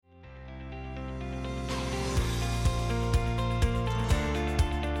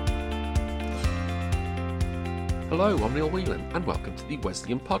Hello, I'm Neil Whelan, and welcome to the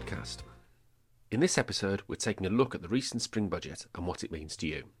Wesleyan Podcast. In this episode, we're taking a look at the recent spring budget and what it means to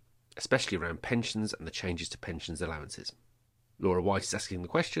you, especially around pensions and the changes to pensions allowances. Laura White is asking the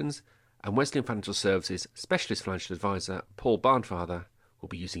questions, and Wesleyan Financial Services Specialist Financial Advisor Paul Barnfather will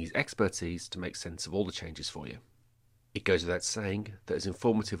be using his expertise to make sense of all the changes for you. It goes without saying that as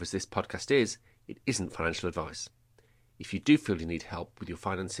informative as this podcast is, it isn't financial advice. If you do feel you need help with your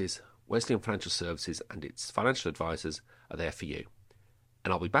finances, Wesleyan Financial Services and its financial advisors are there for you.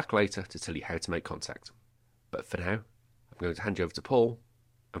 And I'll be back later to tell you how to make contact. But for now, I'm going to hand you over to Paul.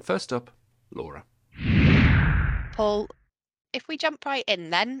 And first up, Laura. Paul, if we jump right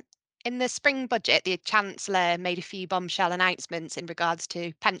in then, in the spring budget, the Chancellor made a few bombshell announcements in regards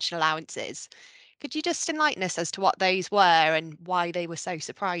to pension allowances. Could you just enlighten us as to what those were and why they were so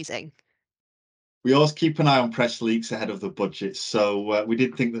surprising? We always keep an eye on press leaks ahead of the budget, so we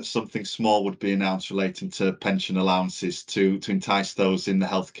did think that something small would be announced relating to pension allowances to entice those in the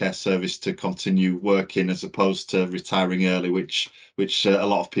healthcare service to continue working as opposed to retiring early, which a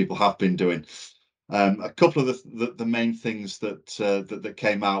lot of people have been doing. A couple of the main things that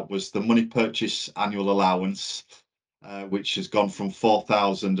came out was the money purchase annual allowance, which has gone from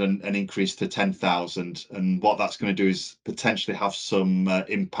 4,000 and increased to 10,000. And what that's going to do is potentially have some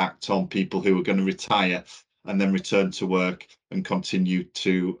impact on people who are going to retire and then return to work and continue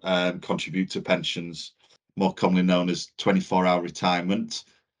to contribute to pensions, more commonly known as 24-hour retirement.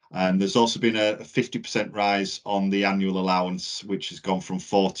 And there's also been a 50% rise on the annual allowance, which has gone from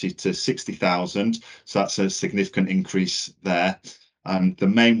 40 to 60,000. So that's a significant increase there. And the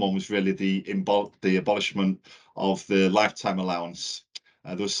main one was really the abolishment of the lifetime allowance.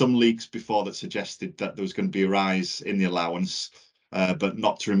 There were some leaks before that suggested that there was going to be a rise in the allowance, but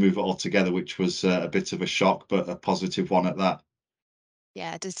not to remove it altogether, which was a bit of a shock, but a positive one at that.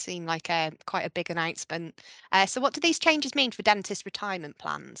 Yeah, it does seem like quite a big announcement. So what do these changes mean for dentist retirement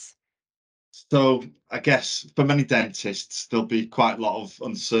plans? So I guess for many dentists, there'll be quite a lot of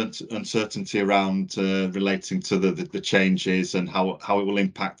uncertainty around relating to the changes and how it will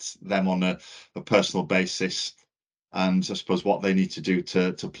impact them on a personal basis, and I suppose what they need to do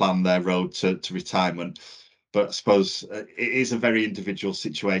to plan their road to retirement. But I suppose it is a very individual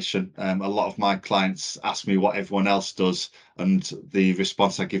situation. A lot of my clients ask me what everyone else does, and the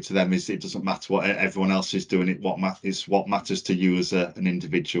response I give to them is it doesn't matter what everyone else is doing. What matters to you as an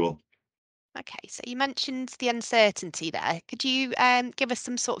individual. Okay, so you mentioned the uncertainty there. Could you give us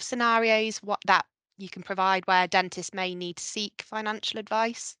some sort of scenarios what that you can provide where dentists may need to seek financial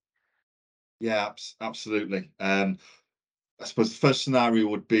advice? Yeah, absolutely. I suppose the first scenario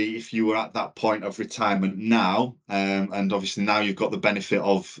would be if you were at that point of retirement now, and obviously now you've got the benefit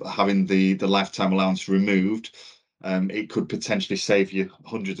of having the lifetime allowance removed. It could potentially save you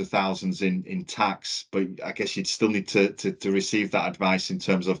hundreds of thousands in tax, but I guess you'd still need to receive that advice in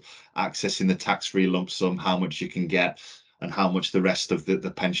terms of accessing the tax-free lump sum, how much you can get, and how much the rest of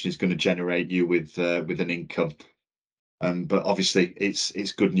the pension is going to generate you with an income. But obviously,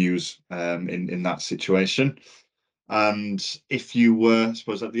 it's good news in that situation. And if you were, I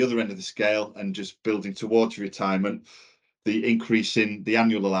suppose, at the other end of the scale and just building towards retirement, the increase in the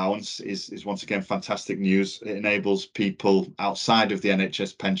annual allowance is once again fantastic news. It enables people outside of the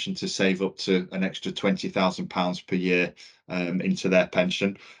NHS pension to save up to an extra £20,000 per year into their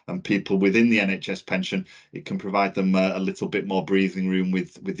pension. And people within the NHS pension, it can provide them a little bit more breathing room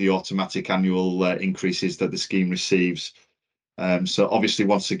with the automatic annual increases that the scheme receives. So obviously,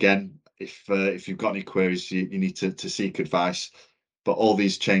 once again, if you've got any queries, you need to seek advice. But all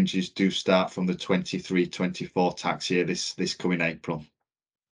these changes do start from the 23-24 tax year, this coming April.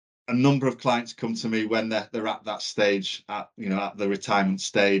 A number of clients come to me when they're at that stage, at the retirement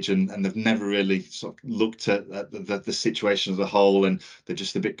stage, and they've never really sort of looked at the situation as a whole, and they're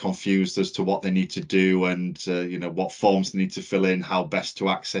just a bit confused as to what they need to do and what forms they need to fill in, how best to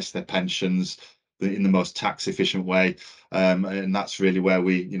access their pensions in the most tax efficient way, and that's really where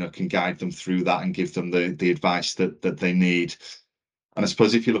we can guide them through that and give them the advice that they need. And I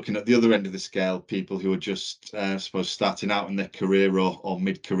suppose if you're looking at the other end of the scale, people who are just, I suppose, starting out in their career or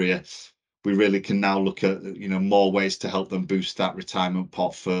mid-career, we really can now look at, more ways to help them boost that retirement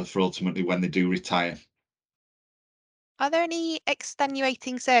pot for ultimately when they do retire. Are there any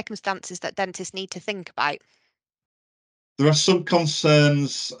extenuating circumstances that dentists need to think about? There are some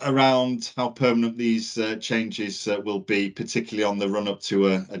concerns around how permanent these changes will be, particularly on the run up to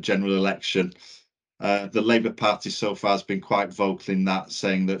a general election. The Labour Party so far has been quite vocal in that,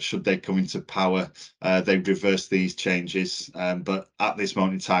 saying that should they come into power, they'd reverse these changes. But at this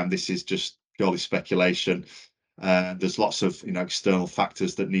moment in time, this is just purely speculation. There's lots of external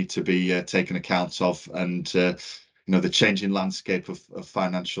factors that need to be taken account of, and the changing landscape of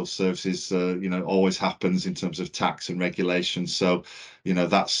financial services, always happens in terms of tax and regulation. So,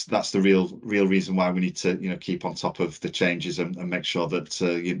 that's the real reason why we need to, keep on top of the changes and make sure that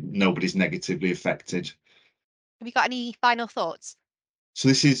nobody's negatively affected. Have you got any final thoughts? So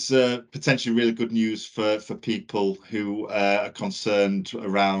this is potentially really good news for people who have concerns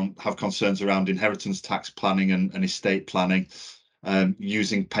around inheritance tax planning and estate planning.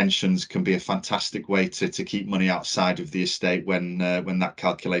 Using pensions can be a fantastic way to keep money outside of the estate when that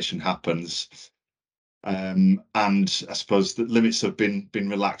calculation happens. And I suppose the limits have been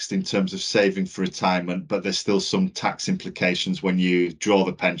relaxed in terms of saving for retirement, but there's still some tax implications when you draw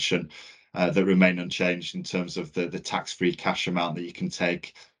the pension that remain unchanged in terms of the tax-free cash amount that you can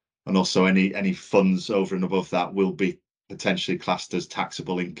take, and also any funds over and above that will be potentially classed as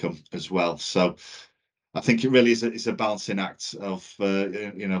taxable income as well. So I think it really is a balancing act of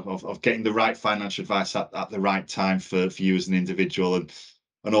of getting the right financial advice at the right time for you as an individual,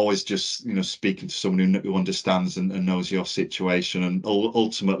 and always just speaking to someone who understands and knows your situation. And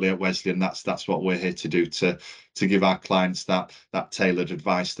ultimately at Wesleyan, that's what we're here to do, to give our clients that tailored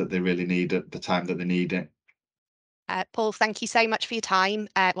advice that they really need at the time that they need it. Paul, thank you so much for your time.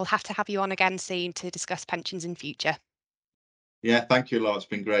 We'll have to have you on again soon to discuss pensions in future. Yeah, thank you a lot. It's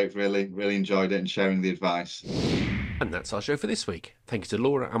been great. Really enjoyed it and sharing the advice. And that's our show for this week. Thank you to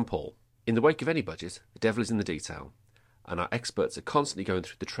Laura and Paul. In the wake of any budget, the devil is in the detail, and our experts are constantly going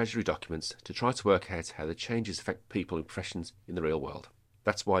through the Treasury documents to try to work out how the changes affect people and professions in the real world.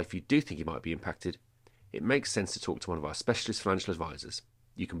 That's why if you do think you might be impacted, it makes sense to talk to one of our specialist financial advisors.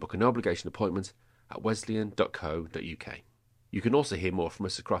 You can book a no-obligation appointment at wesleyan.co.uk. You can also hear more from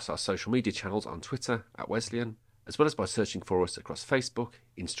us across our social media channels on Twitter at Wesleyan, as well as by searching for us across Facebook,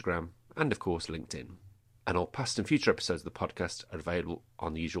 Instagram, and of course LinkedIn. And all past and future episodes of the podcast are available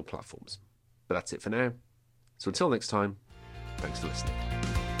on the usual platforms. But that's it for now. So until next time, thanks for listening.